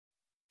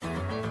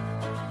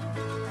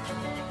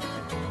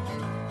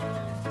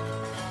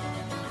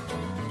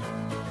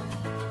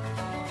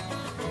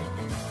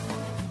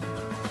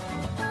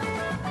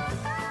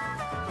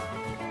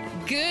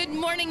Good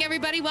morning,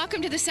 everybody.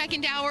 Welcome to the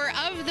second hour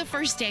of the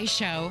First Day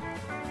Show.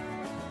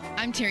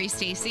 I'm Terri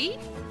Stacy,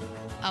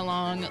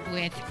 along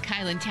with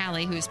Kylan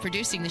Talley, who is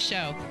producing the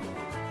show.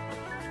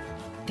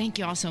 Thank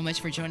you all so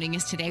much for joining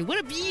us today. What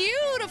a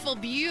beautiful,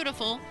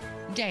 beautiful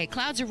day.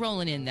 Clouds are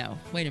rolling in, though.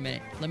 Wait a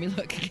minute. Let me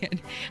look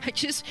again. I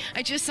just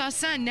saw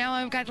sun. Now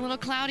I've got a little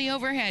cloudy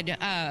overhead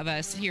of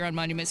us here on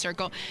Monument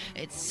Circle.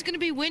 It's going to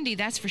be windy,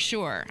 that's for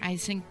sure. I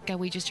think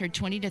we just heard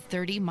 20 to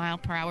 30 mile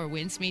per hour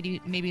winds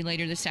maybe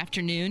later this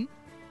afternoon.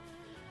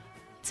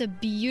 It's a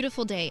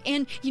beautiful day.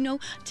 And, you know,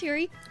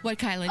 Terri. What,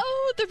 Kylan?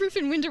 Oh, the roof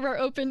and window are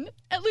open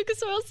at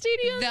Lucas Oil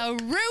Stadium.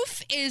 The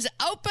roof is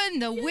open.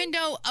 The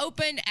window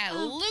open at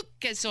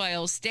Lucas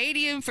Oil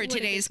Stadium for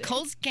today's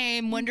Colts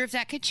game. Wonder if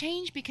that could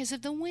change because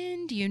of the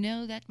wind. You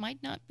know, that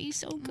might not be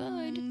so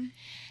good.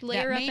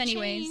 Layer up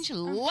anyways.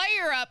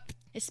 Layer up.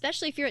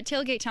 Especially if you're at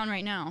Tailgate Town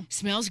right now.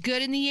 Smells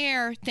good in the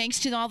air, thanks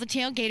to all the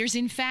tailgaters.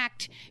 In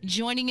fact,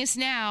 joining us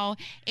now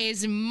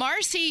is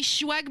Marcy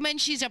Schwegman.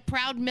 She's a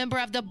proud member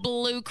of the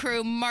Blue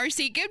Crew.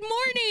 Marcy, good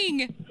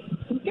morning.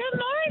 Good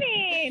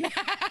morning.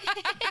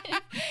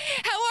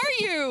 How are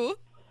you?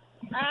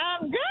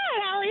 I'm good.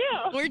 How are you?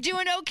 We're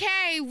doing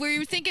okay.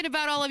 We're thinking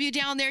about all of you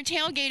down there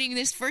tailgating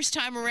this first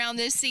time around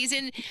this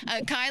season.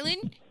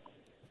 Kylan?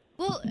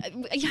 Well,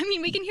 I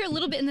mean, we can hear a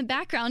little bit in the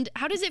background.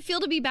 How does it feel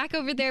to be back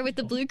over there with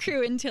the Blue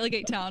Crew in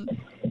Tailgate Town?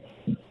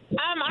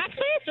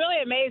 Actually, it's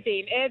really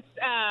amazing. It's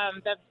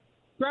the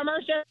drummer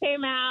show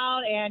came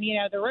out, and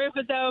the roof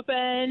is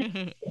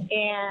open,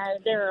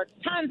 and there are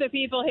tons of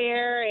people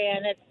here,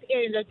 and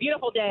it's a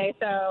beautiful day.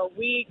 So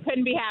we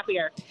couldn't be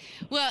happier.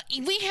 Well,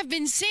 we have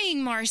been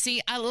seeing,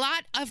 Marcy, a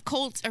lot of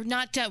Colts, or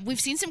not.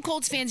 We've seen some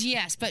Colts fans,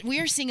 yes, but we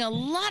are seeing a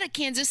lot of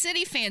Kansas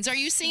City fans. Are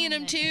you seeing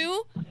them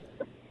too?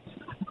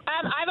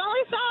 I've only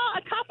saw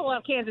a couple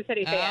of Kansas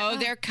City fans. Oh,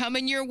 they're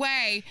coming your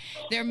way.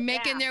 They're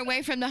making their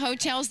way from the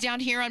hotels down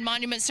here on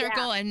Monument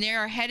Circle, and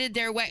they're headed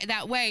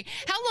that way.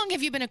 How long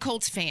have you been a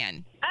Colts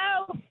fan?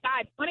 Oh,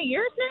 God, 20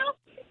 years now?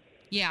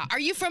 Yeah. Are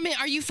you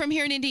from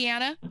here in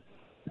Indiana?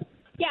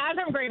 Yeah, I'm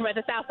from Greenwood,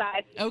 the South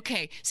Side.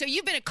 Okay, so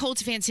you've been a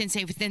Colts fan since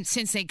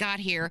they got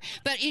here,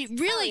 but it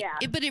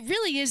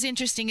really is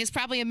interesting. As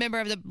probably a member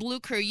of the Blue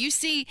Crew, you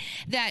see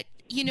that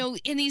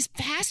in these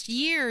past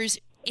years,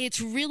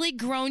 it's really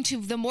grown to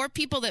the more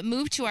people that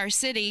move to our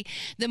city,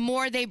 the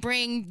more they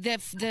bring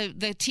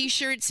the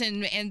T-shirts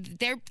and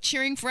they're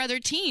cheering for other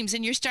teams.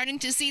 And you're starting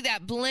to see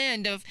that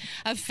blend of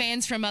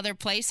fans from other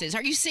places.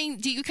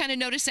 Do you kind of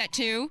notice that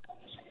too?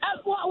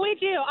 Well, we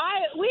do.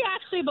 We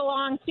actually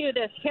belong to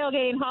this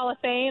Tailgating Hall of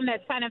Fame.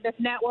 That's kind of this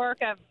network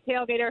of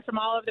tailgaters from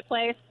all over the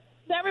place.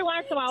 So every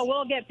once in a while,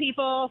 we'll get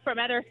people from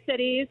other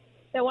cities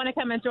that want to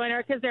come and join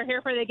us because they're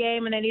here for the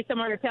game and they need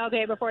somewhere to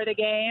tailgate before the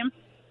game.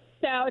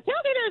 So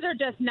tailgaters are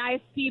just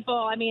nice people.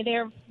 I mean,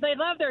 they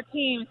love their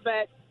teams,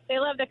 but they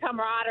love the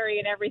camaraderie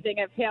and everything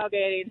of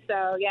tailgating.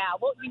 So, yeah,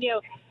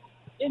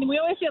 and we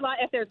always see a lot.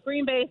 If there's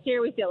Green Bay's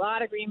here, we see a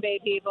lot of Green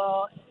Bay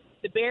people.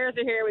 The Bears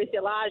are here. We see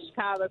a lot of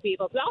Chicago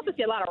people. We also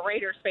see a lot of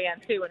Raiders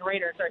fans, too, when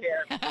Raiders are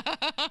here.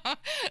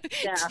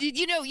 Yeah.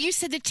 You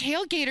said the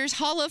Tailgaters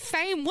Hall of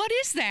Fame. What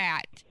is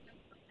that?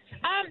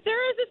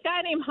 There is this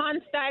guy named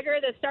Hans Steiger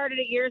that started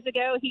it years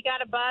ago. He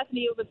got a bus, and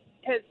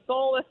his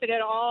goal was to go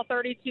to all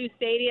 32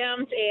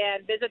 stadiums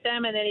and visit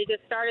them, and then he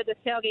just started this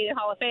Tailgating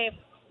Hall of Fame.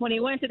 When he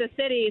went to the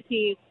cities,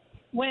 he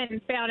went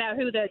and found out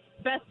who the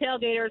best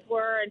tailgaters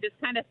were and just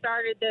kind of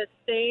started this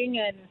thing,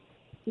 and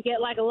you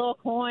get like a little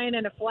coin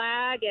and a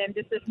flag and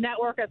just this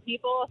network of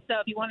people. So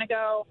if you want to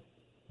go,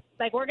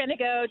 like we're going to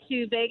go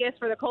to Vegas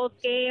for the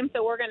Colts game,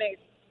 so we're going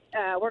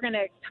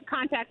to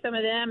contact some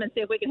of them and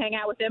see if we can hang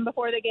out with them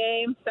before the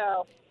game.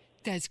 So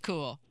that's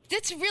cool.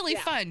 That's really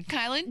fun,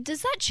 Kylan.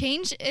 Does that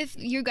change if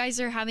you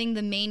guys are having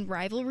the main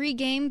rivalry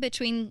game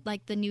between,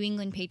 like, the New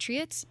England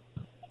Patriots?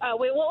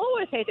 We will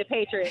always hate the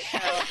Patriots. So,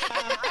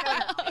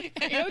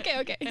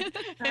 Okay.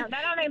 I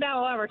don't think that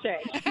will ever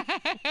change.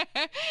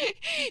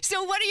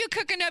 So what are you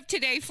cooking up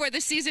today for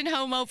the season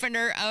home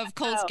opener of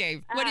Colts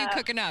game? What are you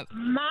cooking up?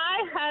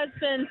 My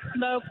husband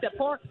smoked a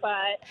pork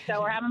butt,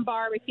 so we're having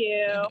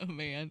barbecue. Oh,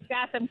 man.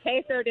 Got some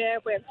queso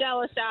dip. We have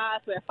Jello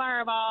shots. We have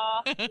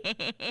Fireball.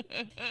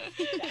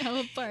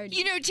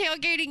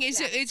 Tailgating is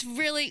it's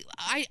really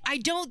I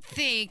don't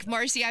think,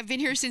 Marcy, I've been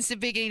here since the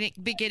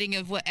beginning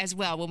of as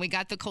well when we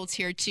got the Colts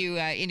here to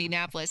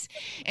Indianapolis,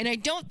 and I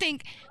don't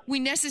think we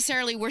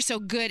necessarily were so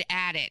good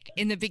at it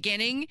in the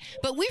beginning,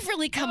 but we've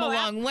really come a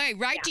long way,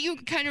 right? Yeah. Do you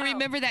kind of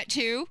remember that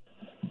too?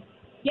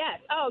 Yes.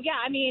 Oh, yeah.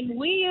 I mean,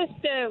 we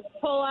used to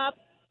pull up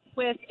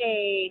with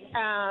a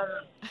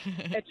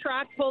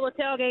truck, pull the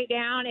tailgate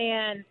down,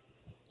 and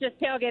just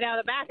tailgate out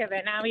of the back of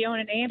it. Now we own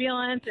an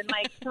ambulance and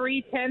like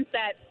 3 tents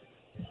that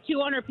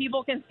 200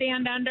 people can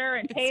stand under,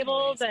 and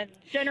tables and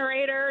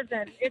generators,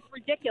 and it's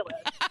ridiculous.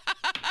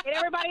 And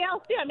everybody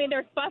else too. I mean,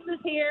 there's buses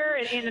here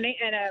and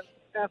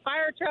a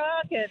fire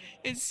truck, and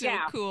it's so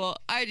cool.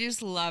 I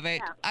just love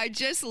it. Yeah. I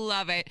just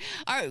love it.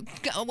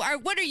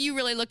 What are you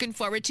really looking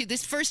forward to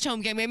this first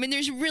home game? I mean,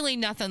 there's really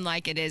nothing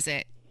like it, is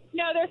it?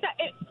 No,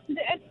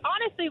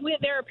 honestly,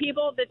 there are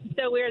people that's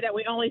so weird that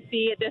we only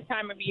see at this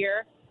time of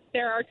year.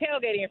 There are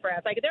tailgating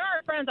friends. Like, there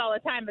are friends all the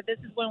time, but this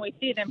is when we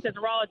see them because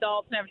we're all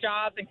adults and have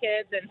jobs and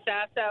kids and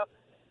stuff. So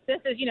this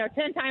is,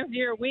 10 times a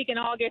year we can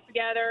all get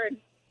together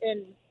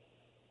and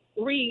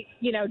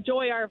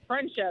joy our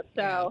friendship.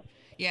 So.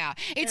 Yeah,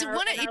 it's our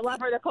love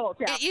for the Colts.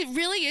 Yeah. It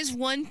really is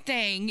one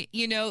thing,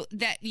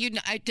 that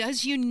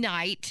does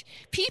unite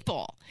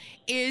people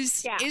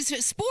is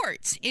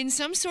sports in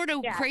some sort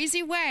of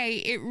crazy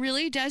way. It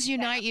really does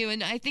unite you,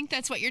 and I think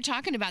that's what you're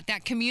talking about.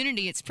 That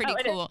community, it's pretty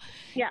cool.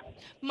 Yeah,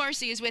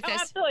 Marcy is with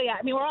us. Absolutely. Yeah.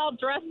 I mean, we're all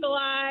dressed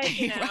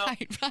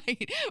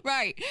alike.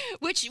 Right.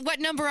 What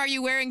number are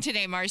you wearing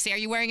today, Marcy? Are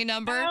you wearing a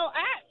number? Oh,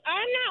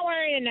 I'm not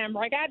wearing a number.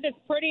 I got this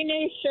pretty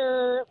new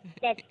shirt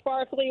that's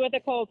sparkly with the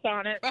Colts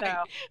on it.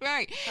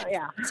 Right.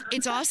 Yeah.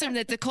 It's awesome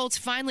that the Colts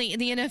the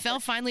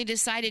NFL finally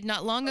decided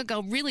not long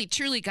ago, really,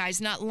 truly,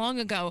 guys, not long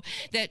ago,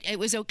 that it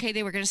was okay.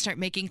 They were going to start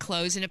making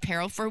clothes and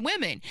apparel for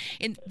women.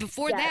 And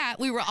before that,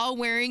 we were all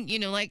wearing,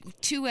 like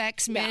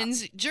 2X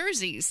men's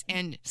jerseys,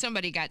 and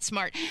somebody got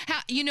smart.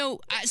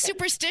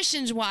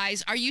 Superstitions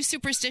wise, are you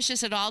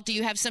superstitious at all? Do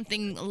you have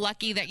something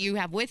lucky that you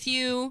have with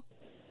you?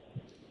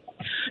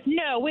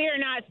 No, we are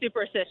not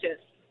superstitious.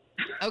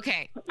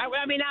 Okay.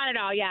 I mean, not at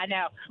all. Yeah,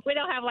 no. We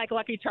don't have like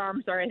Lucky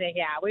Charms or anything.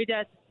 Yeah, we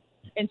just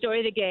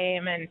enjoy the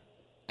game.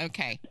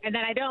 Okay. And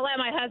then I don't let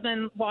my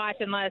husband watch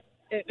unless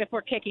if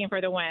we're kicking for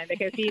the win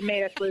because he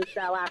made us lose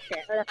that last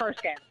game or the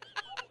first game.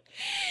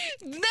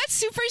 That's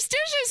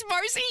superstitious,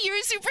 Marcy.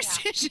 You're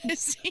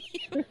superstitious.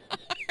 You are.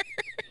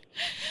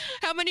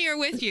 How many are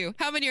with you?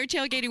 How many are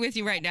tailgating with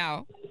you right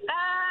now?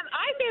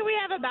 I think we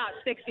have about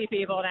 60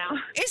 people now.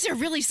 Is there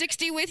really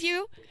 60 with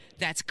you?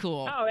 That's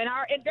cool. Oh,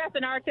 just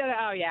in our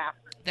oh yeah.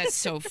 That's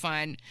so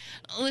fun.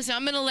 Listen,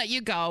 I'm going to let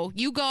you go.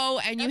 You go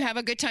and you have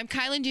a good time.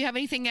 Kylan, do you have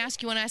anything you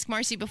want to ask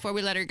Marcy before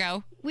we let her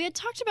go? We had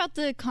talked about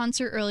the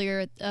concert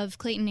earlier of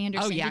Clayton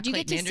Anderson. Oh, yeah. Did you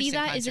get to see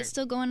that? Concert. Is it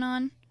still going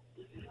on?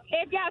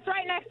 It's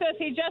right next to us.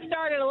 He just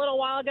started a little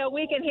while ago.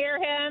 We can hear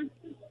him.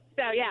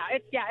 So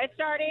it's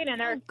starting, and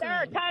there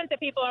are tons of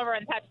people over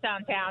in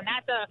Touchdown Town.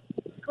 That's a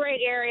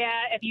great area.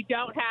 If you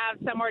don't have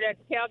somewhere to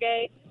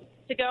tailgate,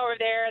 to go over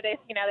there, they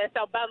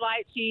sell Bud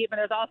Light cheap, and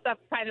there's all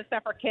kinds of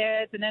stuff for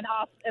kids, and then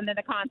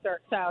the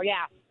concert. So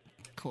yeah.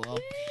 Cool.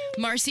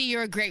 Marcy,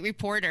 you're a great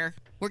reporter.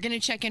 We're going to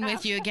check in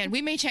with you again.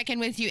 We may check in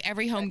with you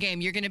every home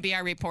game. You're going to be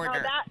our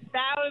reporter. Oh,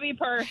 that would be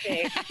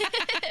perfect.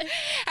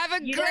 Have a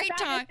great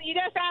time. You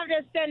just have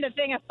to send a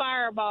thing of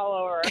Fireball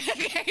over.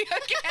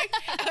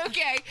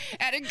 Okay.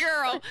 At a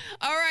girl.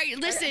 All right.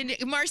 Listen,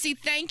 Marcy,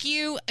 thank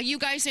you. You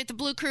guys at the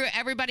Blue Crew,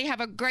 everybody have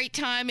a great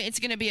time. It's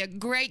going to be a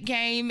great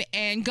game.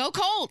 And go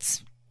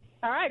Colts.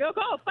 All right, go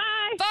Colts.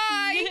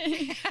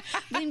 Bye.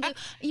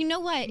 You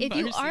know what? If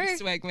you are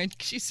Swagman,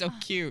 she's so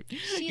cute.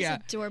 She's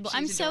adorable.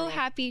 I'm so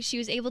happy she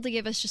was able to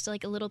give us just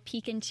like a little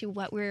peek into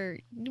what we're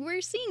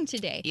seeing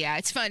today. Yeah,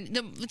 it's fun.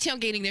 The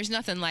tailgating, there's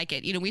nothing like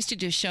it. We used to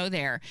do a show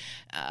there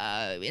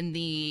in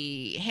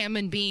the Ham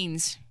and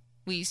Beans.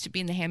 We used to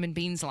be in the Ham and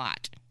Beans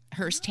lot.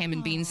 Hearst Ham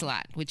and Beans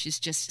lot, which is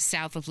just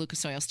south of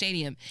Lucas Oil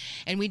Stadium.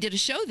 And we did a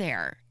show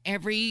there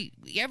every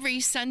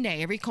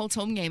Sunday, every Colts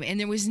home game, and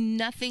there was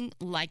nothing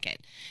like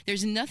it.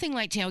 There's nothing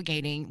like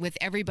tailgating with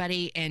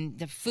everybody and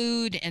the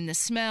food and the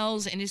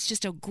smells, and it's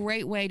just a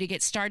great way to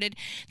get started.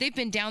 They've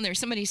been down there.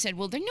 Somebody said,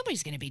 well,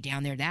 nobody's going to be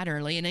down there that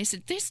early. And I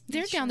said,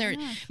 they're down there.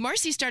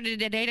 Marcy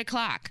started at 8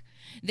 o'clock.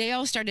 They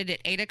all started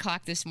at 8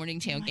 o'clock this morning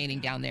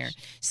tailgating down there.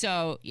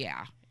 So,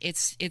 yeah.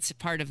 It's a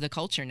part of the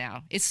culture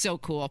now. It's so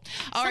cool.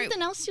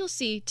 Something else you'll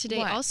see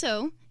today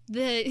also.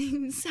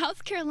 The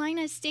South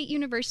Carolina State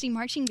University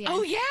Marching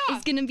Band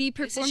is going to be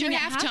performing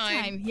at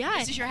halftime. Yeah.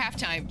 This is your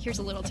halftime. Here's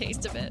a little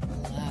taste of it.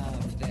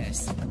 Love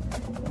this.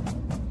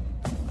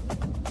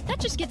 That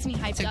just gets me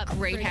hyped up. It's a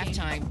great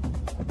halftime.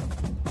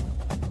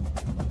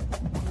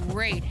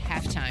 Great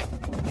halftime.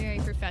 Very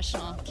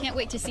professional. Can't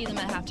wait to see them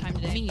at halftime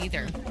today. Me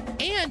either.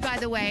 And, by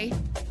the way,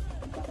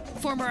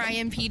 former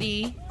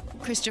IMPD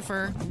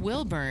Christopher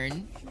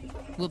Wilburn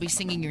will be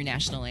singing your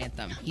national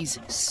anthem. He's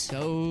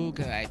so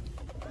good.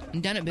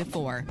 I've done it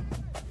before.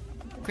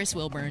 Chris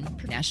Wilburn,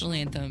 national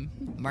anthem,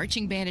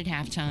 marching band at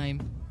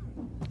halftime.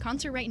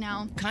 Concert right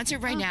now,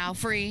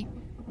 free.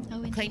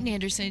 Clayton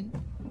Anderson.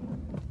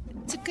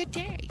 It's a good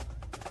day.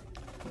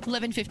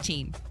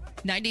 11:15,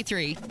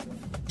 93,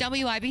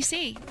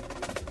 WIBC.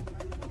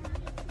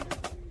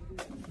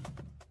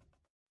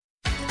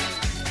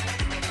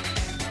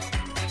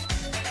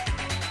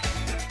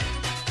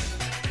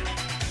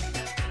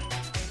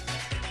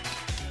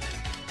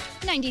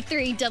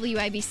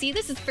 WIBC.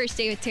 This is First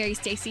Day with Terri,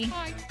 Stacy.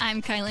 Hi. I'm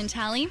Kylan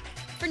Talley.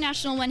 For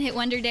National One Hit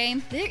Wonder Day,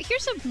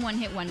 here's a one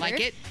hit wonder. Like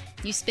it?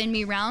 You Spin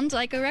Me Round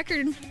Like a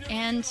Record.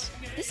 And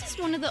this is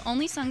one of the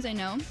only songs I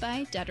know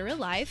by Dead or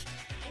Alive.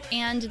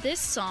 And this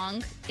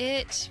song,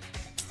 he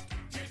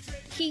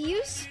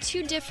used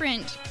two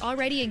different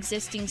already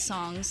existing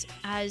songs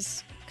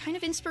as kind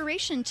of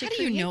inspiration to create this.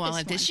 How do you know all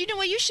of this? You know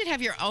what? You should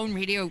have your own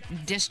radio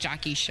disc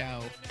jockey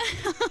show.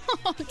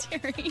 Oh,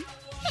 Terri.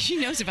 She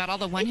knows about all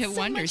the one-hit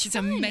wonders. She's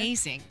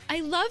amazing.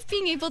 I love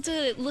being able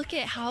to look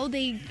at how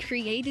they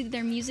created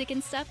their music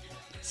and stuff.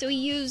 So he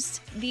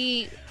used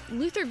the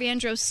Luther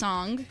Vandross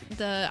song,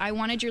 the I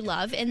Wanted Your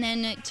Love, and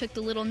then took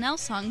the Little Nell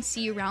song,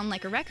 See You Round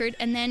Like a Record,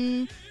 and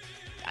then,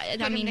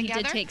 he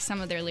did take some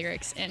of their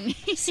lyrics and...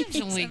 Seems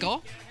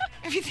illegal.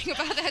 Everything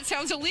about that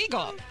sounds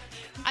illegal.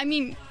 I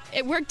mean,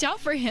 it worked out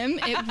for him.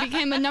 It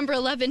became a number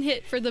 11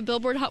 hit for the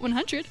Billboard Hot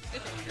 100.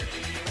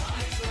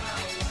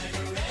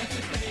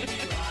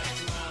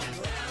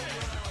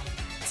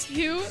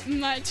 Too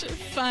much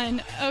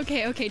fun.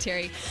 Okay,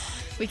 Terri.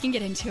 We can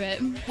get into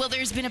it. Well,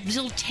 there's been a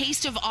little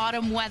taste of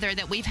autumn weather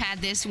that we've had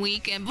this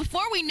week. And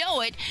before we know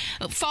it,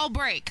 fall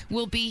break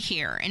will be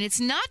here. And it's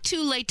not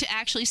too late to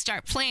actually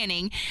start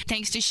planning,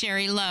 thanks to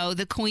Sherry Lowe,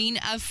 the Queen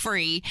of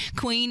Free,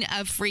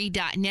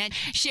 queenoffree.net.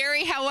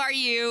 Sherry, how are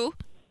you?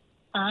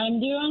 I'm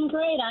doing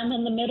great. I'm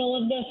in the middle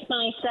of this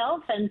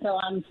myself, and so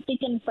I'm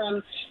speaking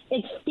from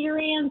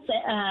experience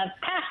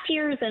past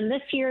years and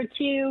this year,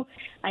 too.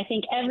 I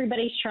think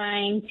everybody's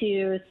trying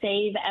to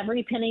save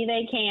every penny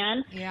they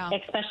can,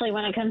 especially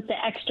when it comes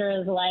to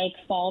extras like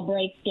fall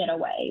break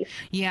getaways.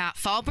 Yeah,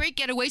 fall break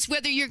getaways,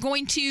 whether you're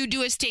going to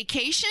do a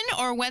staycation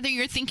or whether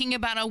you're thinking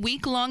about a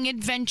week-long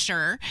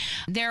adventure,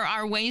 there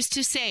are ways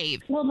to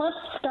save. Well, let's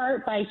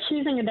start by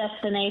choosing a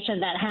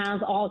destination that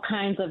has all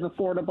kinds of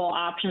affordable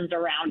options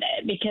around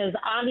it, because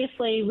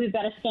obviously we've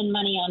got to spend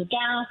money on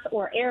gas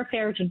or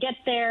airfare to get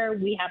there.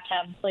 We have to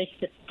have a place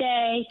to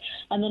stay.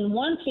 And then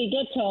once we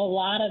get to a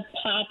lot of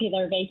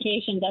popular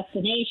vacation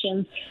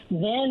destinations,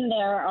 then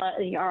there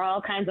are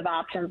all kinds of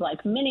options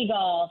like mini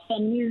golf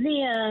and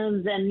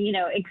museums and,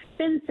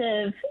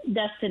 expensive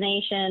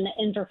destination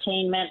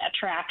entertainment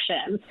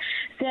attractions.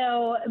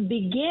 So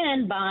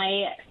begin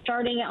by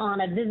starting on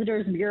a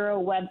Visitors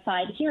Bureau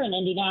website. Here in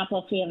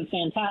Indianapolis, we have a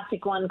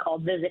fantastic one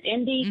called Visit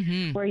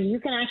Indy, where you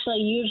can actually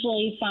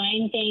usually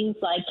find things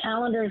like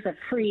calendars of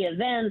free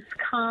events,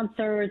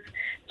 concerts,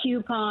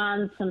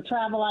 coupons, some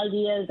travel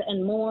ideas,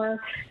 and more.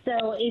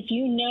 So if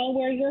you know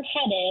where you're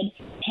headed,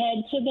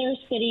 head to their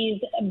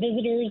city's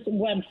visitors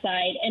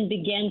website and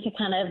begin to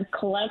kind of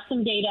collect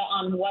some data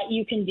on what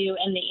you can do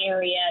in the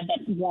area that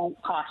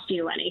won't cost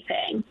you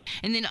anything.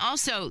 And then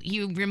also,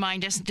 you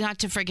remind us not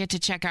to forget to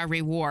check our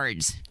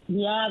rewards.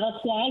 Yeah,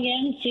 let's log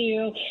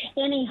into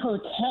any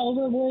hotel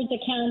rewards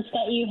accounts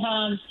that you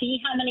have,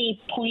 see how many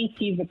points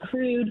you've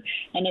accrued,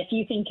 and if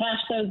you can cash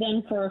those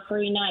in for a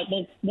free night.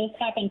 This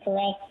happened for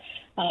us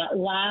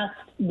last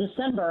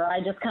December. I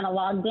just kind of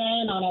logged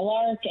in on a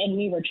lark, and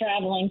we were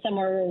traveling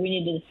somewhere where we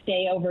needed to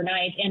stay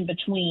overnight in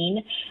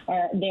between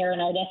there in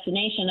our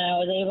destination. I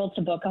was able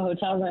to book a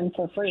hotel room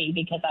for free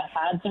because I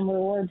had some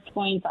rewards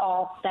points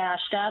all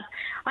stashed up.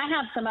 I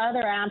have some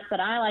other apps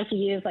that I like to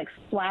use, like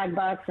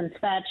Swagbucks and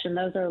Fetch, and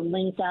those are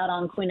linked out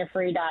on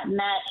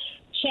queenoffree.net.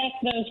 Check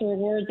those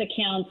rewards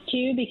accounts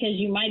too, because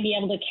you might be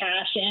able to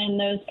cash in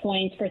those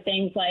points for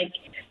things like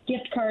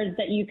gift cards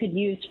that you could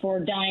use for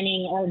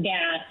dining or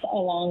gas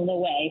along the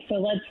way. So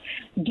let's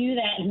do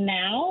that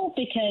now,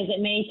 because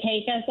it may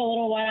take us a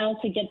little while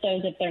to get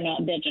those if they're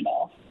not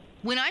digital.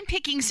 When I'm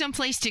picking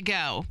someplace to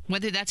go,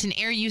 whether that's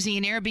using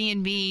an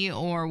Airbnb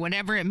or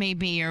whatever it may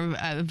be, or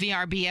a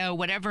VRBO,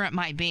 whatever it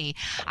might be,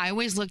 I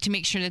always look to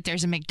make sure that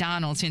there's a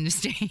McDonald's in the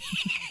state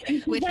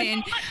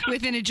within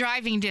a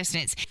driving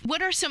distance.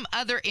 What are some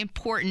other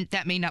important,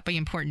 that may not be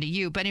important to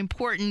you, but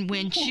important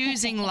when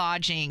choosing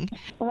lodging?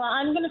 Well,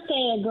 I'm going to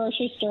say a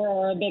grocery store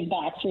or a big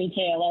box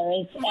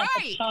retailer is at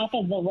the top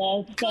of the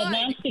list. So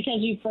that's because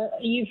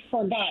you've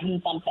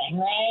forgotten something,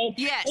 right?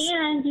 Yes.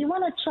 And you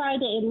want to try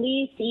to at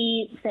least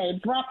eat, say,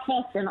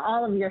 breakfast and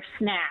all of your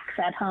snacks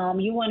at home.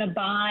 You want to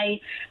buy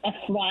a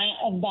flat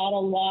of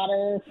bottled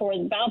water for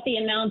about the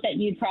amount that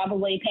you'd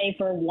probably pay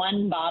for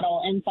one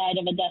bottle inside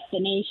of a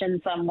destination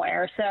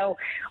somewhere. So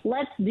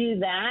let's do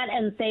that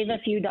and save a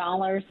few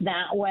dollars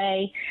that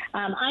way.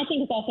 I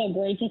think it's also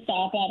great to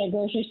stop at a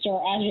grocery store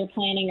as you're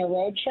planning a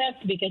road trip,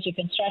 because you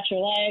can stretch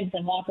your legs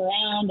and walk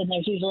around, and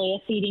there's usually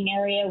a seating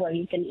area where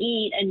you can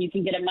eat and you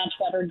can get a much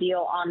better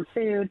deal on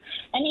food.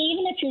 And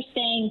even if you're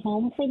staying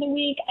home for the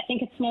week, I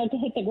think it's smart to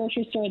hit the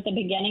grocery store at the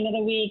beginning of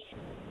the week.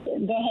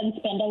 Go ahead and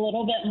spend a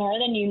little bit more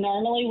than you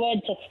normally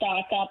would to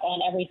stock up on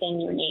everything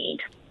you need.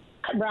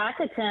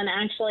 Rakuten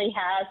actually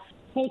has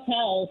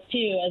hotels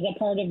too as a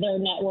part of their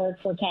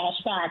network for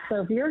cash back.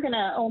 So if you're going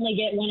to only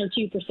get 1 or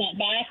 2%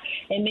 back,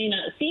 it may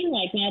not seem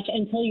like much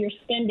until you're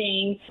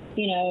spending,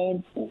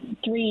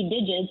 3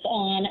 digits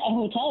on a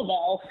hotel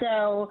bill.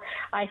 So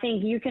I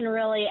think you can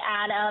really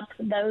add up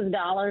those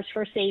dollars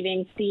for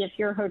savings, see if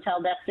your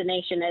hotel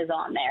destination is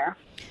on there.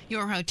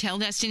 Your hotel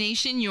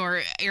destination,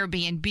 your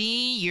Airbnb,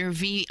 your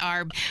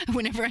VR.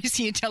 Whenever I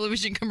see a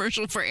television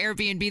commercial for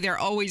Airbnb, they're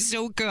always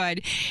so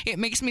good. It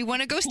makes me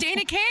want to go stay in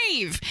a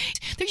cave.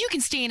 There, you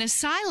can stay in a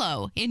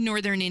silo in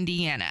northern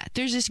Indiana.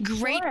 There's this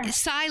great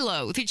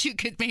silo that you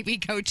could maybe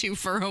go to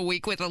for a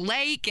week with a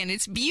lake, and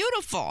it's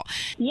beautiful.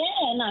 Yeah,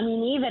 and I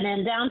mean, even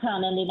in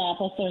downtown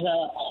Indianapolis, there's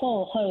a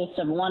whole host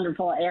of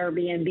wonderful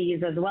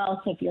Airbnbs as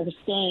well. So if you're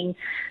staying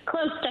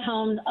close to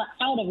home,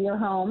 out of your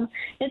home,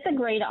 it's a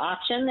great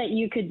option that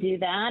you could do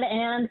that.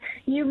 And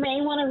you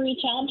may want to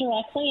reach out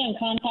directly and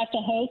contact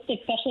a host,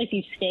 especially if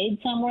you've stayed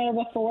somewhere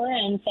before,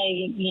 and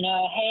say,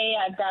 hey,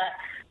 I've got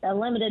a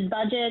limited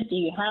budget. Do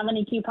you have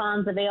any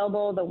coupons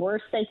available? The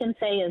worst they can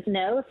say is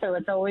no, so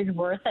it's always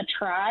worth a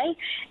try.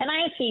 And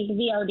I think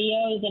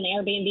VRBOs and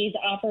Airbnbs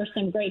offer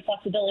some great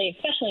flexibility,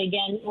 especially,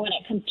 again, when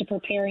it comes to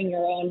preparing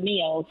your own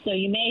meals. So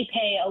you may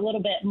pay a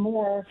little bit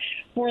more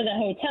for the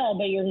hotel,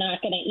 but you're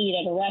not going to eat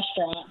at a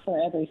restaurant for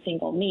every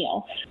single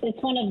meal.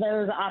 It's one of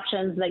those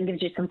options that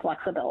gives you some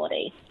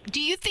flexibility.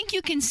 Do you think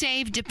you can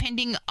save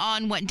depending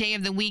on what day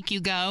of the week you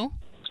go?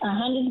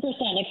 100%,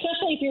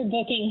 especially if you're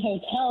booking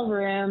hotel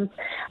rooms.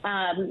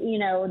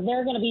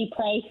 They're going to be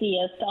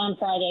priciest on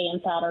Friday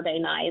and Saturday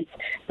nights.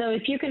 So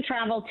if you can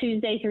travel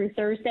Tuesday through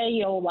Thursday,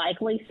 you'll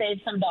likely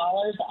save some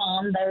dollars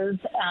on those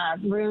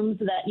rooms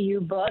that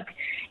you book.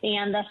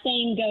 And the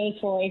same goes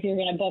for if you're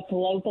going to book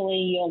locally,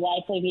 you'll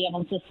likely be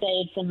able to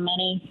save some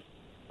money.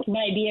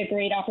 Might be a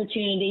great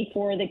opportunity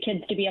for the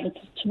kids to be able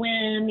to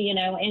swim,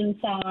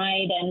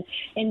 inside and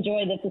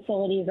enjoy the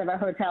facilities of a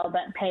hotel,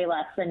 but pay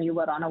less than you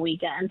would on a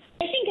weekend.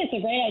 I think it's a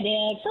great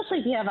idea,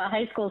 especially if you have a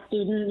high school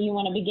student, you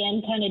want to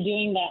begin kind of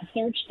doing that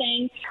search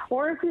thing.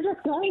 Or if you're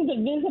just going to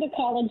visit a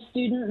college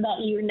student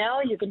that you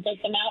can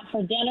take them out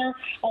for dinner.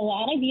 A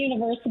lot of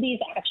universities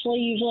actually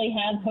usually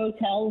have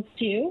hotels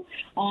too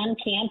on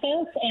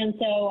campus. And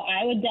so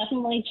I would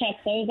definitely check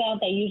those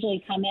out. They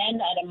usually come in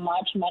at a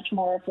much, much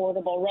more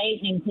affordable rate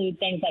and include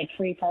things like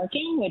free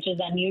parking, which is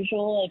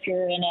unusual if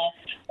you're in an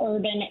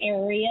urban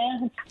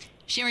area.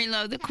 Sherry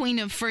Lowe, the Queen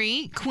of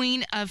Free,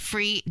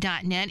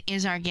 queenoffree.net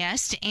is our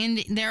guest.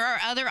 And there are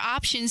other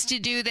options to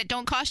do that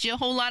don't cost you a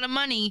whole lot of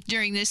money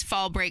during this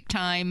fall break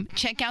time.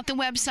 Check out the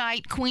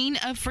website,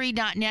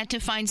 queenoffree.net, to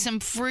find some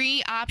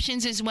free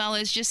options as well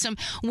as just some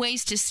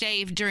ways to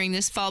save during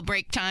this fall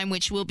break time,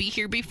 which will be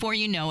here before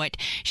you know it.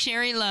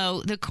 Sherry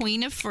Lowe, the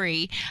Queen of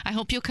Free. I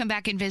hope you'll come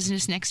back and visit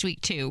us next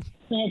week, too.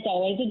 It's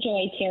always a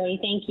joy, Terry.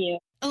 Thank you.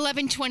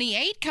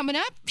 11:28 coming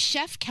up.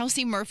 Chef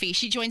Kelsey Murphy.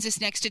 She joins us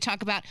next to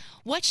talk about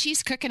what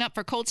she's cooking up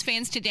for Colts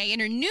fans today in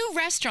her new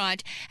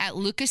restaurant at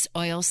Lucas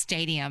Oil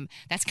Stadium.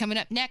 That's coming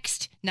up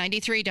next.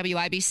 93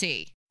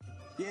 WIBC.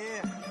 Yeah,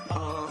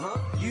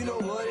 you know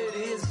what it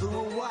is.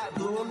 Blue and white,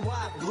 blue and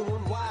white, blue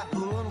and white,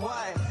 blue and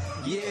white.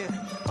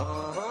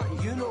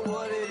 Yeah, you know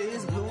what it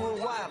is. Blue and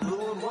white,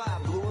 blue and white,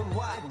 blue and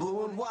white,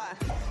 blue and white.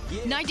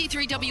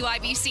 93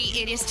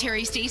 WIBC, it is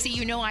Terri Stacy.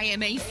 You know I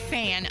am a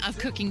fan of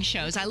cooking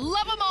shows. I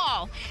love them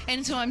all.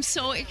 And so I'm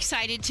so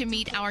excited to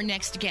meet our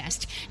next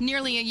guest.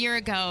 Nearly a year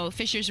ago,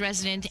 Fisher's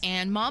resident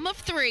and mom of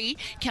three,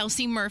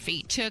 Kelsey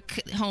Murphy, took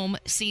home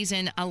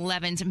season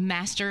 11's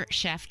Master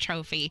Chef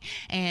trophy.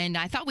 And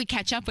I thought we'd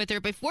catch up with her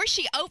before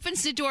she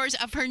opens the doors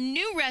of her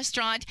new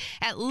restaurant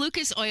at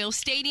Lucas Oil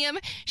Stadium.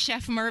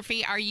 Chef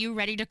Murphy, are you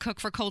ready to cook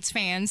for Colts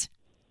fans?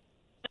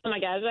 Oh my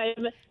gosh,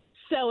 I'm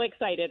so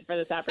excited for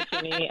this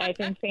opportunity. I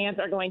think fans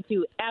are going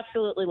to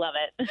absolutely love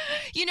it.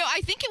 I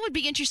think it would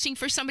be interesting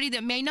for somebody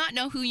that may not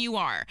know who you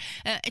are.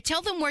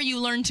 Tell them where you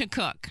learned to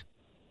cook.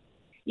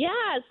 Yeah,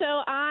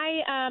 so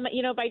I,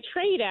 by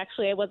trade,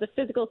 actually, I was a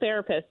physical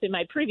therapist in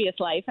my previous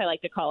life, I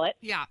like to call it.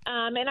 Yeah.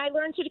 And I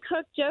learned to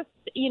cook just,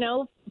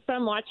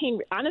 from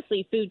watching,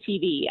 honestly, food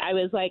TV. I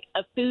was like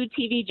a food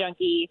TV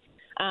junkie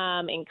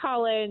in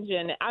college,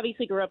 and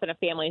obviously grew up in a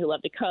family who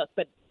loved to cook.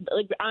 But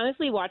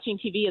honestly, watching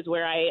TV is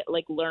where I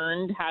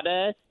learned how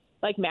to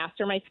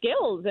master my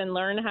skills and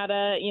learn how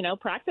to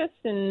practice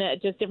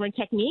and just different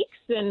techniques.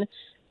 And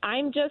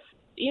I'm just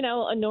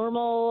a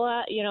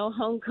normal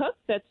home cook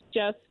that's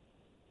just,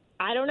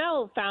 I don't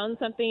know, found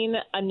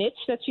a niche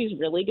that she's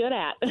really good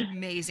at.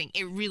 Amazing.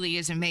 It really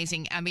is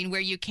amazing. I mean,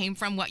 where you came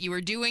from, what you were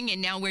doing,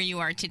 and now where you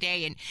are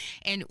today.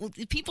 And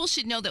people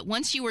should know that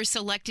once you were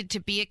selected to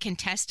be a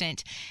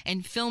contestant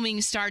and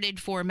filming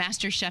started for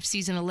MasterChef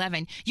Season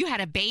 11, you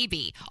had a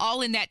baby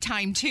all in that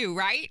time too,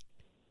 right?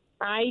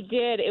 I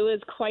did. It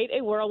was quite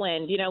a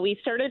whirlwind. We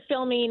started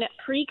filming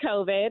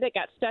pre-COVID. It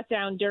got shut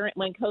down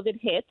when COVID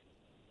hit.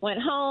 Went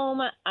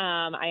home.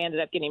 I ended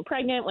up getting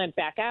pregnant, went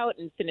back out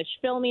and finished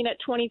filming at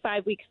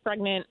 25 weeks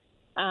pregnant,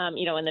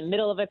 in the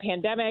middle of a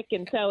pandemic.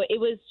 And so it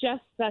was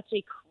just such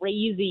a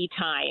crazy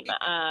time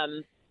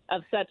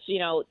of such,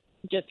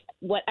 just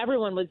what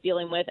everyone was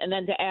dealing with. And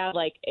then to add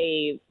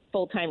a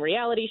full-time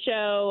reality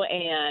show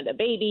and a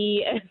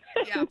baby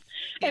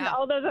and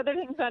all those other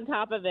things on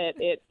top of it,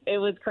 it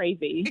was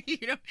crazy.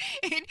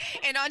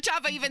 And on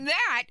top of even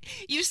that,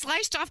 you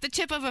sliced off the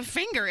tip of a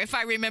finger, if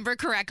I remember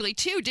correctly,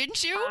 too,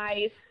 didn't you?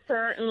 I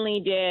certainly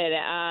did.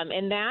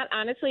 And that,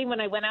 honestly, when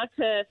I went out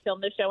to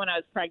film the show when I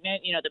was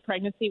pregnant, the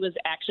pregnancy was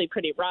actually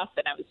pretty rough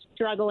and I was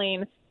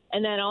struggling.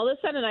 And then all of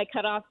a sudden I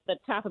cut off the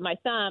top of my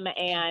thumb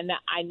and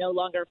I no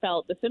longer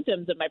felt the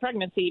symptoms of my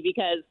pregnancy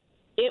because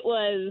it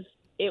was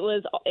it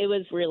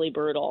was really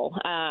brutal.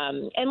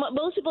 And what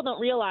most people don't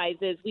realize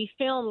is we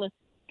film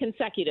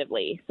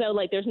consecutively. So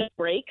like there's no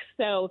breaks.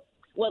 So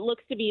what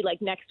looks to be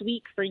like next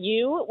week for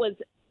you was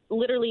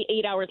literally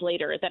 8 hours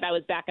later that I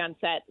was back on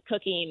set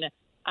cooking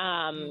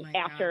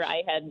after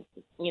I had,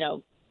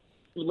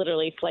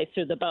 literally sliced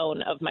through the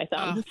bone of my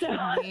thumb.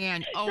 Oh,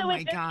 man. Oh, so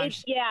my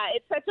gosh.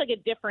 It's such like a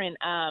different,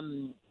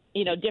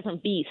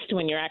 different beast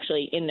when you're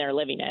actually in there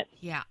living it.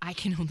 Yeah, I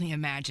can only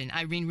imagine.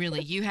 I mean,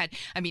 really,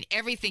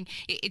 everything,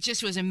 it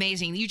just was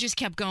amazing. You just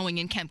kept going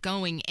and kept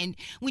going. And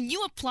when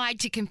you applied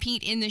to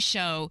compete in the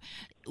show,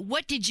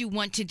 what did you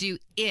want to do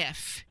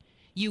if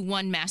you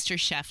won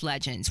MasterChef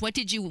Legends? What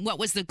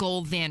was the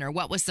goal then, or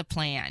what was the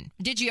plan?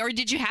 Did you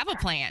have a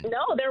plan?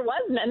 No, there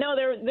was no.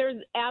 There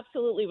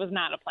absolutely was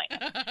not a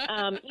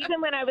plan.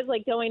 Even when I was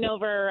like going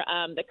over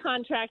the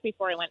contract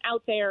before I went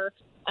out there,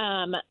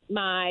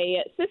 my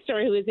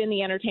sister, who is in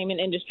the entertainment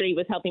industry,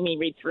 was helping me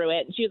read through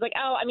it. And she was like,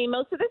 "Oh, I mean,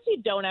 most of this you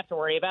don't have to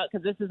worry about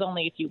because this is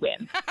only if you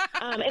win."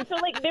 And so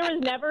like there was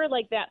never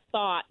like that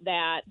thought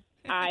that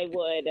I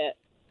would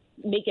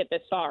make it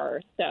this far.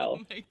 So oh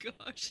my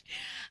gosh,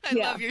 I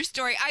love your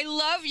story. I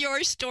love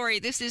your story.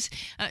 This is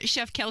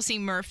Chef Kelsey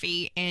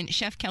Murphy and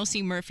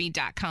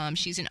chefkelseymurphy.com.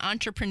 She's an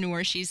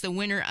entrepreneur. She's the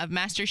winner of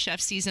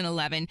MasterChef season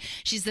 11.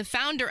 She's the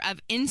founder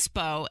of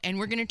Inspo, and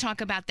we're going to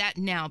talk about that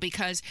now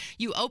because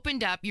you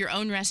opened up your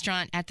own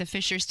restaurant at the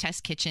Fisher's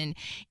Test Kitchen,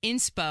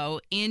 Inspo,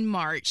 in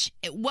March.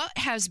 What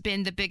has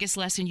been the biggest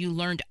lesson you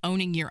learned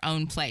owning your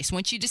own place?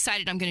 Once you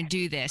decided I'm going to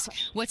do this,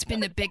 what's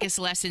been the biggest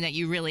lesson that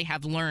you really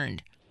have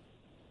learned?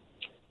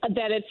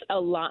 That it's a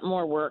lot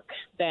more work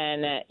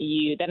than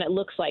it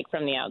looks like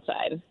from the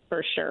outside,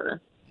 for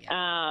sure.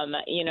 Yeah.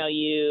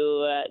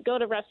 You go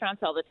to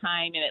restaurants all the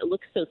time and it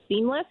looks so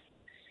seamless,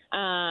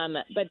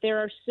 but there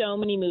are so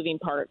many moving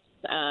parts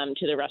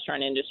to the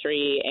restaurant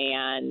industry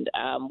and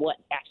what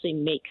actually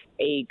makes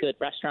a good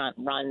restaurant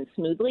run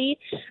smoothly.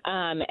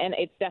 And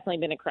it's definitely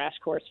been a crash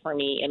course for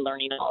me in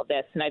learning all of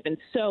this. And I've been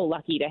so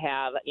lucky to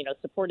have,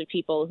 supportive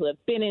people who have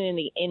been in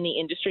the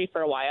industry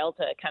for a while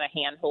to kind of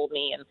handhold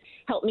me and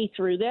help me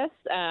through this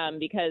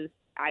because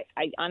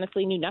I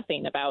honestly knew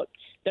nothing about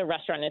the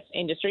restaurant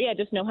industry. I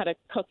just know how to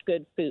cook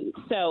good food.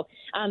 So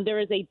there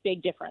is a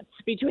big difference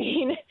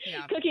between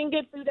cooking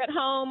good food at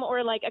home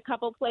or like a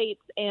couple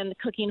plates and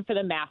cooking for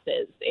the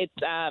masses.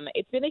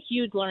 It's been a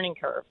huge learning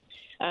curve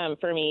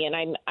for me,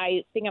 and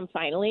I think I'm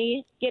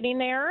finally getting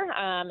there.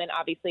 And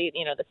obviously,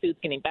 the food's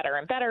getting better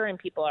and better, and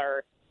people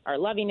are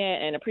loving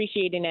it and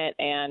appreciating it.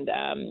 And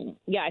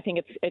I think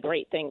it's a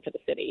great thing for the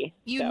city.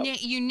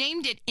 You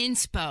named it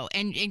Inspo,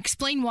 and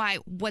explain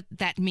what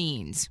that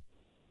means.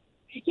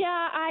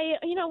 Yeah,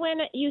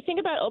 when you think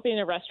about opening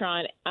a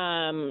restaurant,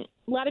 a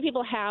lot of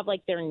people have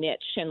like their niche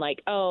and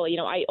like,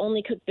 I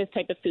only cook this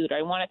type of food, or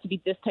I want it to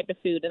be this type of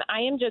food. And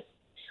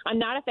I'm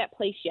not at that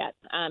place yet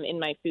in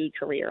my food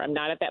career. I'm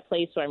not at that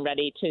place where I'm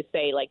ready to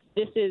say like,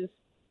 this is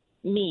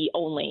me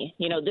only,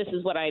 this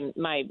is what I'm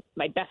my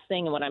best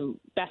thing and what I'm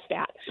best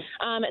at.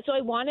 So I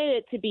wanted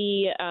it to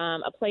be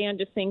a play on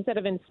just things that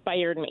have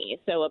inspired me.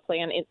 So a play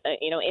on,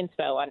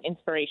 inspo, on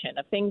inspiration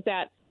of things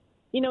that,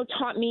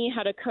 taught me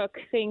how to cook,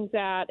 things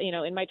that,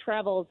 in my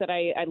travels that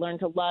I learned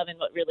to love and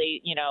what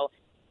really,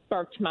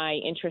 sparked my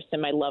interest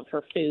and my love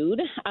for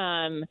food.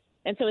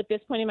 And so at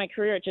this point in my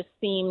career, it just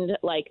seemed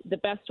like the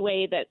best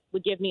way that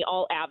would give me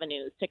all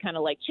avenues to kind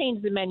of like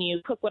change the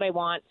menu, cook what I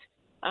want,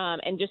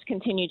 and just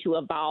continue to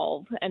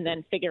evolve and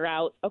then figure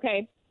out,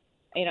 okay,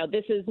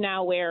 this is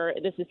now where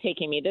this is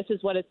taking me. This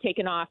is what has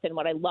taken off and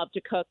what I love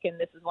to cook, and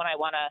this is what I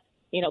want to,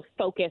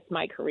 focus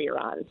my career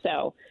on.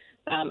 So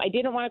I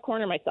didn't want to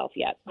corner myself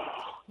yet.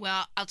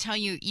 Well, I'll tell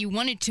you, you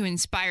wanted to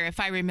inspire, if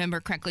I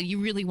remember correctly,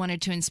 you really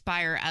wanted to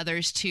inspire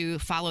others to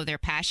follow their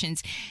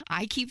passions.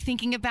 I keep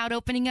thinking about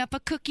opening up a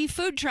cookie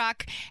food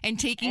truck and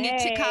taking it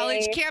to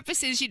college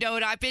campuses.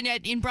 And I've been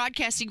in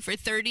broadcasting for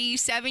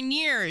 37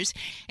 years.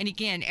 And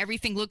again,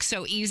 everything looks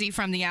so easy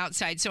from the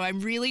outside. So I'm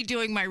really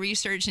doing my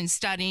research and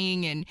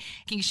studying and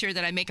making sure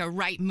that I make a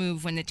right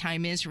move when the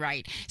time is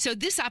right. So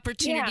this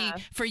opportunity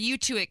for you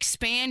to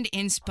expand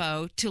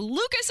Inspo to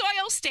Lucas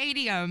Oil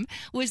Stadium,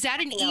 was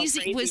that an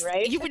easy, crazy,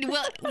 right?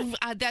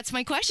 That's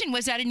my question.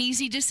 Was that an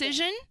easy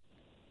decision?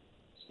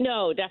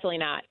 No, definitely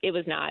not. It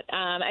was not.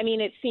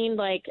 It seemed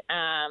like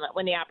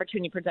when the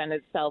opportunity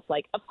presented itself,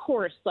 like, of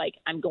course, like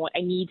I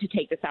need to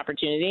take this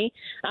opportunity.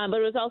 But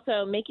it was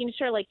also making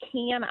sure, like,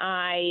 can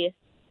I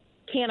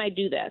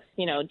do this?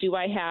 Do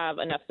I have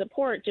enough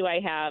support?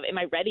 Am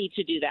I ready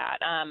to do that?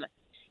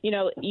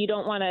 You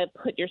don't want to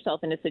put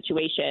yourself in a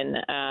situation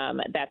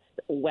that's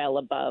well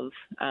above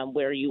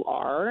where you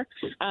are.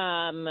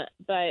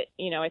 But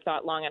I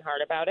thought long and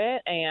hard about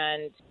it.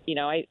 And,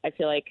 I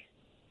feel like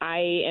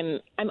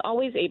I'm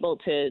always able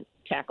to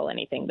tackle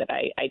anything that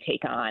I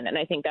take on. And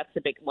I think that's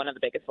one of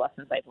the biggest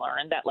lessons I've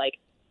learned, that like,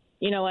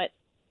 you know what,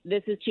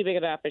 this is too big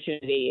of an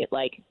opportunity.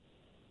 Like,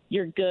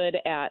 you're good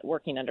at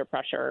working under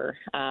pressure.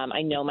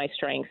 I know my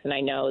strengths, and I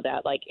know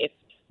that like if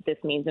this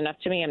means enough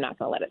to me. I'm not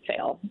going to let it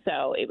fail.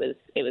 So it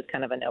was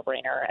kind of a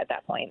no-brainer at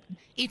that point.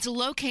 It's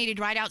located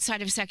right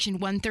outside of Section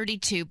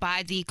 132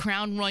 by the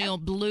Crown Royal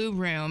Blue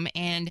Room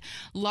and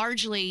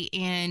largely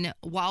in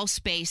wall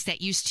space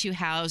that used to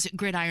house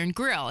Gridiron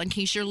Grill, in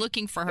case you're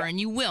looking for her, and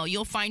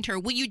you'll find her.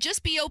 Will you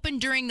just be open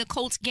during the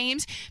Colts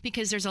games?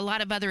 Because there's a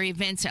lot of other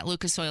events at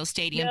Lucas Oil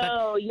Stadium.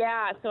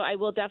 So I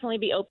will definitely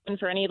be open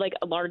for any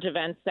large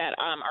events that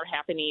are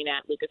happening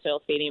at Lucas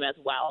Oil Stadium as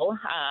well.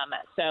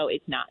 So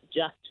it's not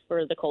just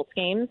for the Colts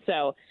games.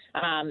 So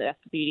that's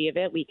the beauty of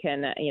it. We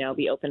can,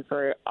 be open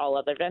for all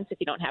other events. If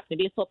you don't happen to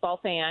be a football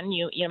fan,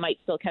 you might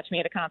still catch me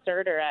at a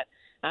concert or at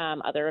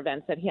other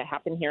events that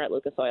happen here at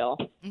Lucas Oil.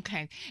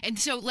 Okay. And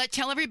so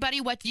tell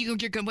everybody what you're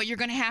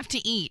going to have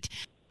to eat.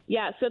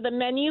 Yeah, so the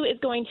menu is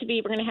going to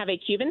be, we're going to have a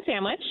Cuban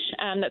sandwich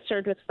that's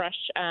served with fresh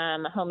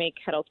homemade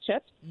kettle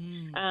chips.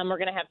 We're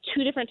going to have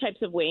 2 different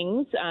types of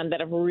wings that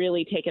have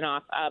really taken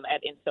off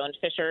at Inspo and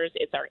Fisher's.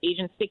 It's our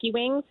Asian sticky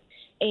wings,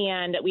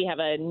 and we have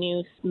a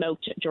new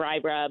smoked dry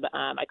rub.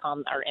 I call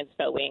them our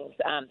Inspo wings.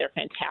 They're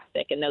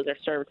fantastic, and those are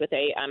served with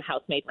a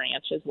house-made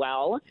ranch as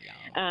well.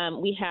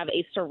 We have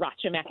a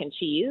sriracha mac and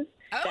cheese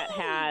that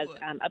has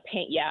a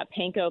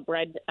panko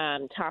bread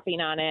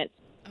topping on it.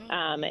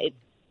 It's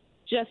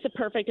just the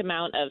perfect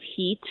amount of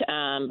heat,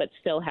 but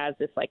still has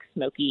this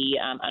smoky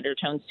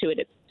undertones to it.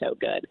 It's so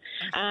good.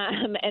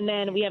 And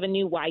then we have a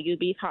new Wagyu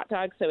beef hot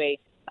dog, so a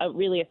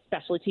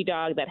specialty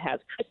dog that has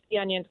crispy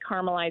onions,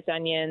 caramelized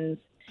onions,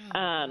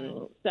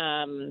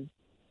 some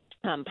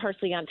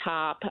parsley on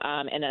top,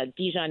 and a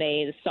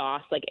Dijonnaise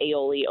sauce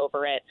aioli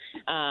over it.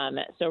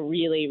 So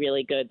really,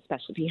 really good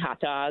specialty hot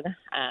dog.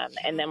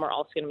 And then we're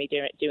also going to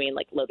be doing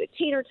loaded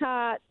tater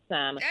tots,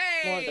 more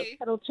of those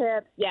kettle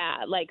chips. Yeah,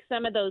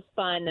 some of those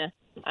fun,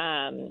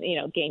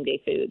 game day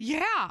foods.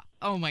 Yeah.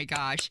 Oh my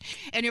gosh.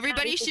 And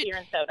everybody should beer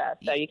and soda,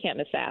 so you can't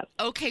miss that.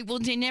 Okay, well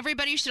then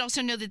everybody should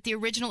also know that the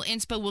original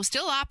Inspo will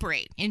still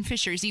operate in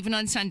Fisher's even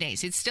on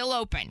Sundays. It's still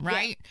open,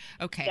 right?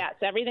 Yes. Okay. Yes,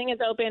 everything is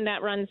open.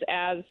 That runs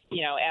as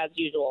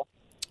usual.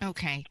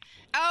 Okay.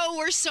 Oh,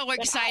 we're so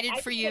excited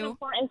for you.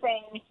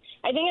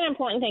 I think an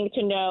important thing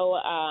to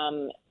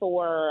know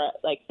for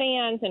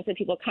fans and for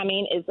people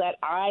coming is that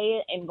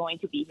I am going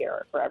to be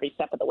here for every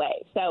step of the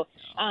way. So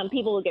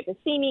people will get to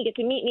see me, get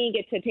to meet me,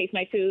 get to taste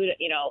my food,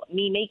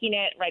 me making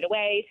it right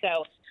away.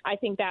 So I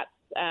think that's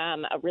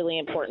a really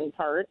important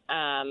part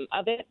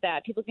of it,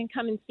 that people can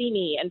come and see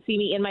me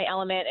in my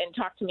element and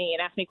talk to me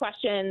and ask me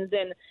questions.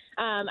 And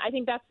I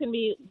think that's going to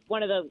be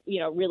one of the,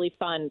 really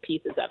fun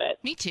pieces of it.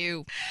 Me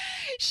too.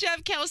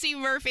 Chef Kelsey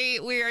Murphy,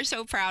 we are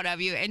so proud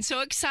of you and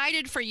so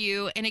excited for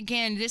you. And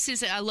again, this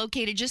is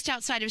located just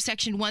outside of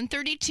Section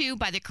 132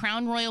 by the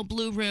Crown Royal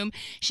Blue Room.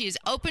 She is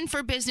open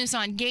for business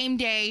on game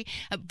day.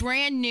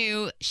 Brand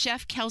new,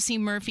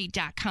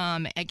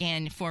 chefkelseymurphy.com.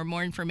 Again, for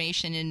more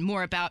information and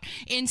more about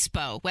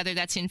Inspo, whether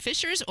that's in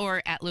Fisher's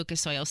or at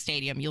Lucas Oil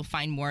Stadium. You'll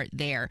find more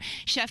there.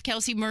 Chef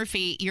Kelsey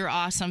Murphy, you're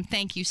awesome.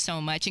 Thank you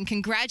so much. And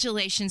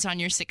congratulations on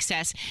your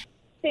success.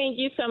 Thank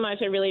you so much.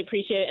 I really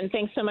appreciate it. And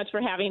thanks so much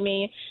for having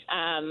me.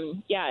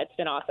 It's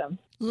been awesome.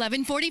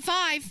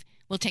 11:45.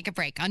 We'll take a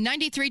break on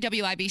 93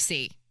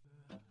 WIBC.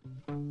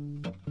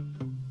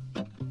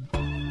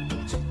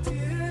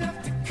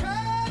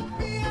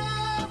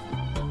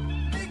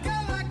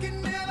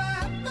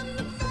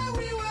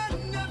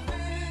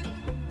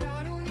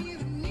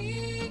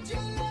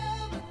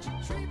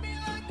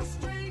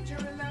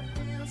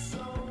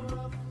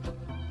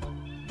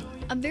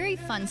 A very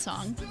fun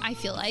song, I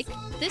feel like.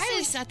 I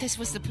always thought this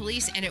was the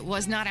Police, and it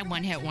was not a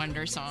one-hit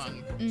wonder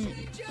song.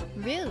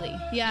 Really?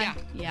 Yeah.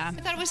 I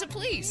thought it was the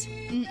Police.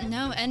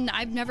 No, and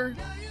I've never...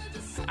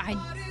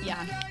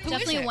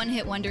 definitely a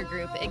one-hit wonder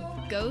group.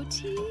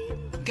 Goatee?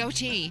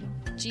 Goatee.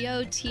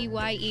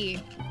 G-O-T-Y-E.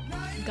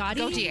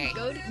 Gautier.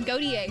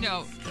 Gautier.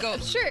 No, go.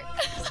 Sure.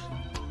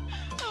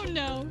 Oh,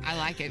 no. I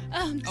like it.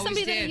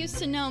 Somebody that I used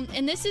to know.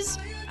 And this is,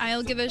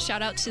 I'll give a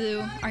shout out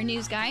to our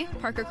news guy,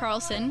 Parker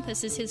Carlson.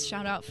 This is his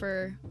shout out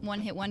for one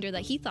hit wonder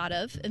that he thought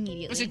of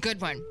immediately. It was a good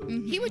one.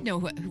 Mm-hmm. He would know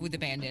who the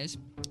band is.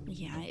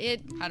 Yeah.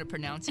 How to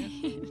pronounce it.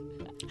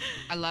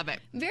 I love it.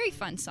 Very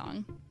fun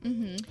song.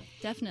 Mm-hmm.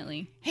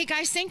 Definitely. Hey,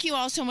 guys, thank you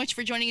all so much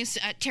for joining us.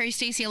 Terri,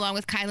 Stacy, along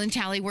with Kyle and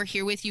Tally, we're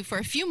here with you for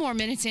a few more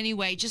minutes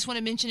anyway. Just want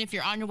to mention, if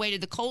you're on your way to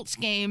the Colts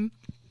game,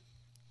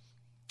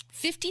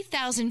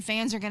 50,000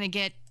 fans are going to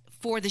get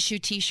For the Shoe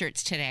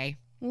t-shirts today.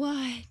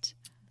 What?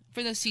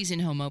 For the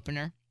season home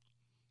opener.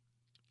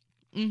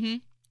 Mm-hmm.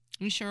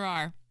 We sure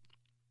are.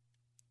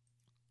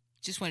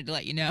 Just wanted to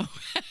let you know.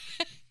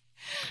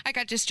 I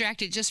got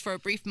distracted just for a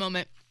brief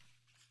moment.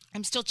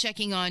 I'm still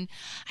checking on.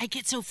 I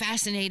get so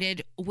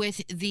fascinated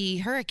with the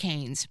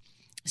hurricanes.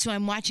 So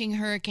I'm watching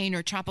Hurricane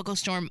or Tropical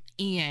Storm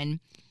Ian.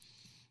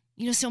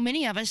 So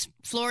many of us,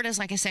 Florida's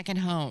like a second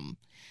home.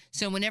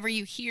 So whenever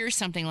you hear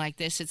something like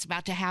this, it's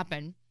about to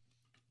happen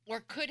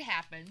or could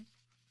happen.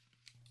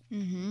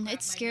 Mm-hmm.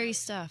 It's scary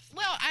stuff.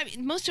 Well,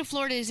 most of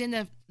Florida is in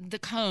the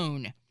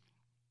cone.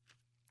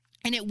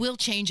 And it will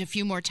change a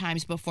few more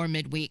times before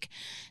midweek,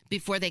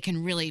 before they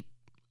can really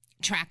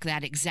track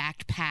that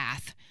exact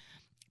path.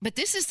 But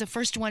this is the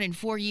first one in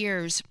 4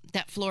 years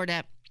that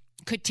Florida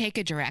could take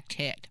a direct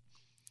hit.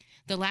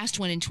 The last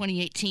one in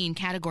 2018,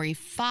 Category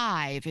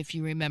 5, if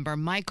you remember,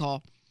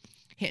 Michael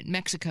hit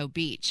Mexico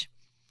Beach.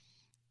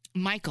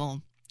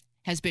 Michael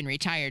has been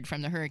retired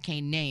from the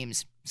hurricane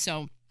names.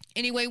 So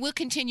anyway, we'll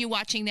continue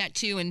watching that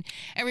too, and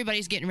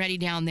everybody's getting ready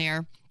down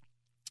there.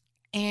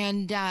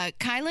 And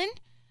Kylan,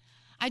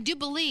 I do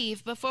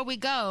believe before we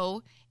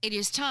go, it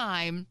is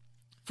time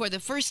for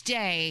the first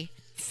day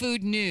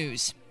food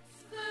news.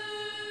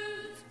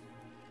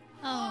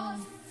 Oh,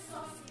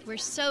 we're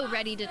so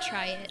ready to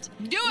try it.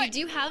 Do We it!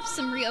 do have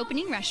some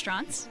reopening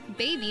restaurants.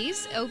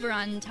 Baby's over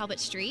on Talbot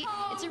Street.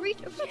 It's a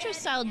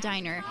retro-style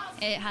diner.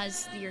 It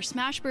has your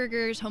smash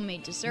burgers,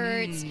 homemade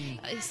desserts,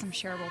 some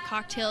shareable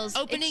cocktails.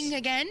 Opening It's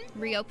again?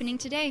 reopening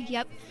today.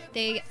 Yep.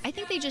 I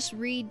think they just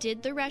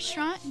redid the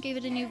restaurant, gave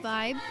it a new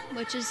vibe,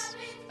 which is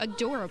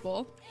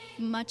adorable.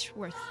 Much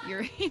worth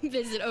your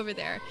visit over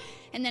there.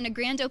 And then a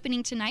grand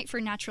opening tonight for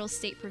Natural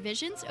State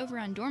Provisions over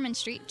on Dorman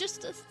Street,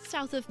 just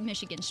south of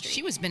Michigan Street.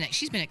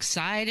 She's been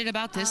excited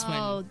about this one.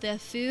 Oh, the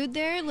food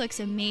there looks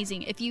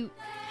amazing. If you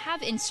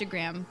have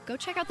Instagram, go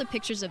check out the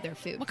pictures of their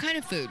food. What kind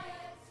of food?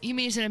 You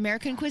mean is it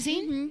American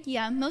cuisine?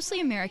 Yeah,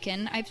 mostly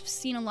American. I've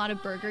seen a lot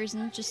of burgers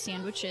and just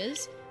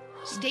sandwiches.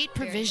 State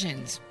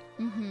Provisions.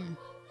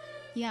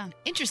 Yeah.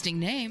 Interesting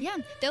name. Yeah,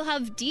 they'll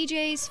have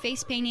DJs,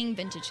 face painting,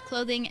 vintage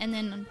clothing, and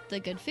then the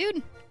good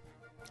food.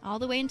 All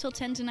the way until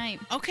 10 tonight.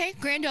 Okay,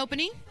 grand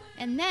opening.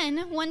 And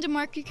then, one to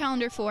mark your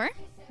calendar for,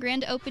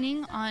 grand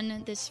opening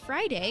on this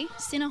Friday,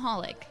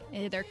 Cinnaholic.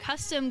 They're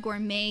custom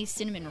gourmet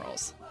cinnamon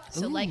rolls.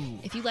 So, like,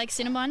 if you like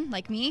cinnamon,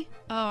 like me,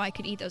 oh, I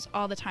could eat those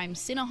all the time.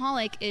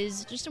 Cinnaholic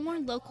is just a more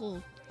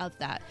local of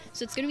that.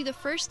 So it's going to be the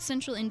first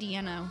Central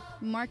Indiana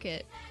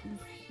market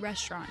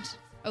restaurant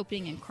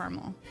opening in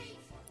Carmel.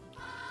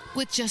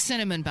 With just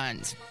cinnamon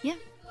buns. Yeah.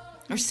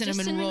 Or Just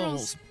cinnamon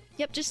rolls.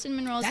 Yep, just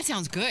cinnamon rolls. That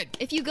sounds good.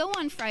 If you go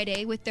on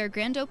Friday with their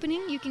grand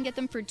opening, you can get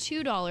them for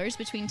 $2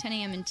 between 10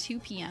 a.m. and 2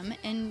 p.m.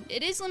 And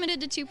it is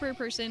limited to 2 per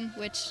person,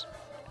 which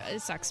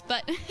sucks.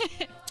 But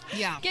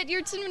Yeah. get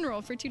your cinnamon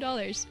roll for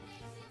 $2.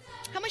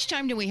 How much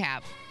time do we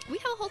have? We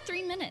have a whole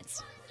 3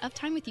 minutes of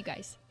time with you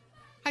guys.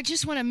 I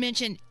just want to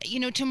mention,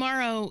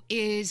 tomorrow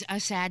is a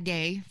sad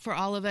day for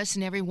all of us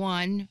and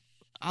everyone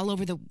all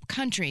over the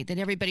country that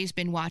everybody's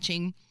been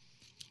watching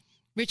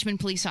Richmond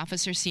Police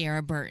Officer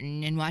Sierra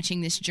Burton and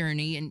watching this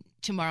journey, and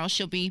tomorrow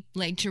she'll be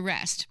laid to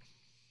rest.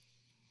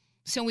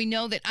 So we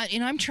know that,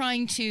 and I'm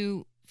trying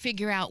to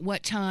figure out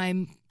what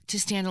time to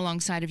stand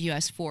alongside of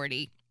US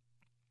 40.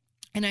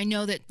 And I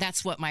know that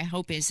that's what my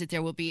hope is, that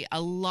there will be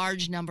a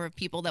large number of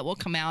people that will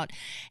come out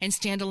and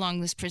stand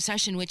along this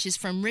procession, which is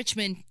from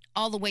Richmond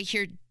all the way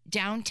here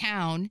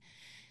downtown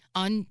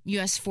on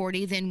US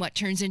 40, then what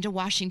turns into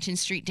Washington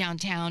Street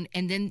downtown,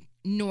 and then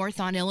north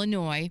on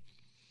Illinois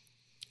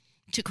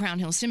to Crown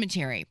Hill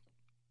Cemetery.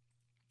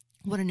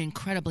 What an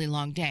incredibly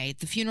long day.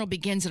 The funeral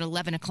begins at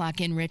 11 o'clock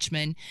in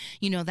Richmond.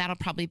 That'll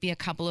probably be a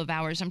couple of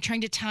hours. I'm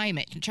trying to time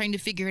it. I'm trying to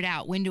figure it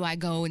out. When do I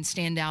go and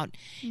stand out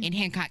in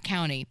Hancock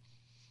County?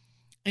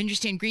 I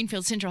understand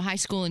Greenfield Central High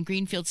School and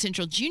Greenfield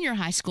Central Junior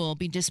High School will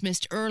be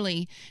dismissed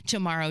early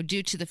tomorrow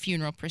due to the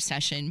funeral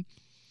procession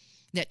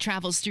that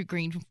travels through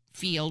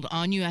Greenfield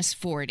on US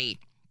 40.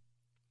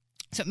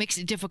 So it makes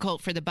it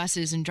difficult for the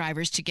buses and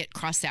drivers to get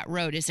across that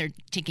road as they're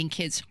taking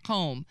kids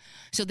home.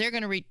 So they're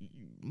going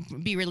to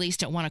be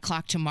released at 1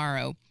 o'clock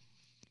tomorrow.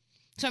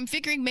 So I'm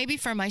figuring maybe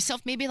for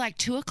myself, maybe like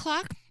 2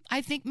 o'clock.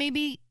 I think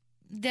maybe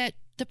that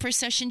the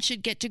procession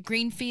should get to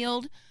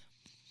Greenfield,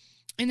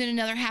 and then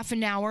another half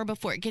an hour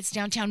before it gets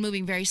downtown,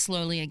 moving very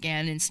slowly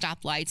again, and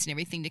stoplights and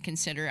everything to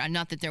consider.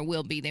 Not that there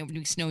will be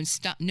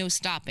no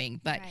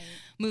stopping, but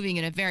moving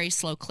at a very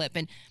slow clip.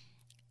 And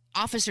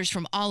officers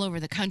from all over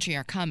the country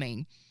are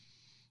coming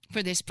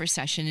for this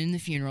procession and the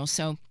funeral.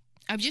 So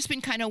I've just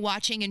been kind of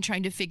watching and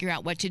trying to figure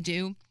out what to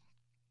do.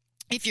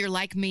 If you're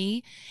like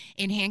me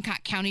in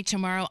Hancock County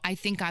tomorrow, I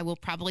think I will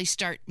probably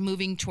start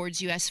moving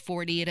towards US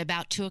 40 at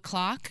about 2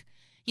 o'clock.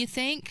 You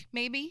think?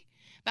 Maybe?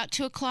 About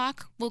 2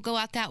 o'clock, we'll go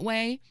out that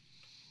way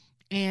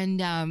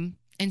and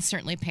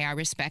certainly pay our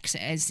respects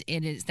as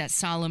it is that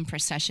solemn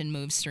procession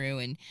moves through.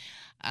 And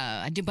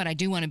I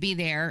do want to be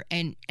there.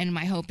 And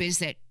my hope is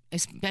that,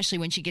 especially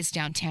when she gets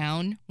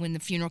downtown, when the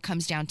funeral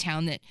comes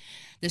downtown, that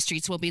the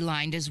streets will be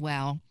lined as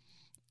well.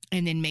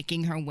 And then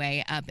making her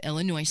way up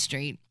Illinois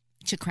Street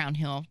to Crown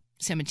Hill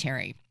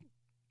Cemetery.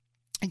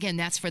 Again,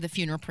 that's for the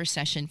funeral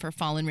procession for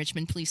fallen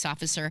Richmond Police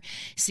Officer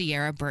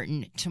Sierra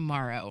Burton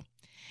tomorrow.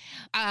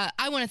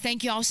 I want to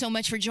thank you all so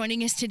much for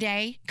joining us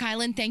today.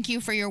 Kylan, thank you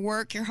for your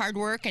work, your hard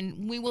work,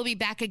 and we will be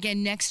back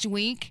again next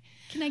week.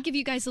 Can I give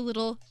you guys a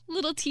little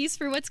tease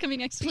for what's coming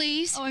next week?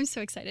 Please. Oh, I'm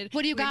so excited.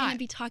 What do you got? We're going to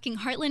be talking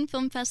Heartland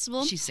Film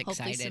Festival. She's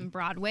excited. Hopefully some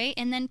Broadway.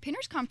 And then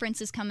Pinners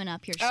Conference is coming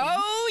up here soon.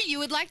 Oh, you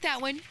would like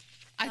that one.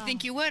 I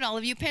think you would. All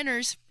of you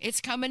Pinners.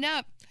 It's coming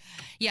up.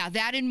 Yeah,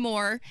 that and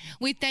more.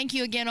 We thank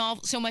you again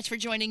all so much for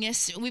joining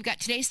us. We've got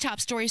today's top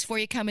stories for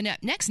you coming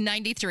up next,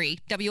 93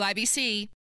 WIBC.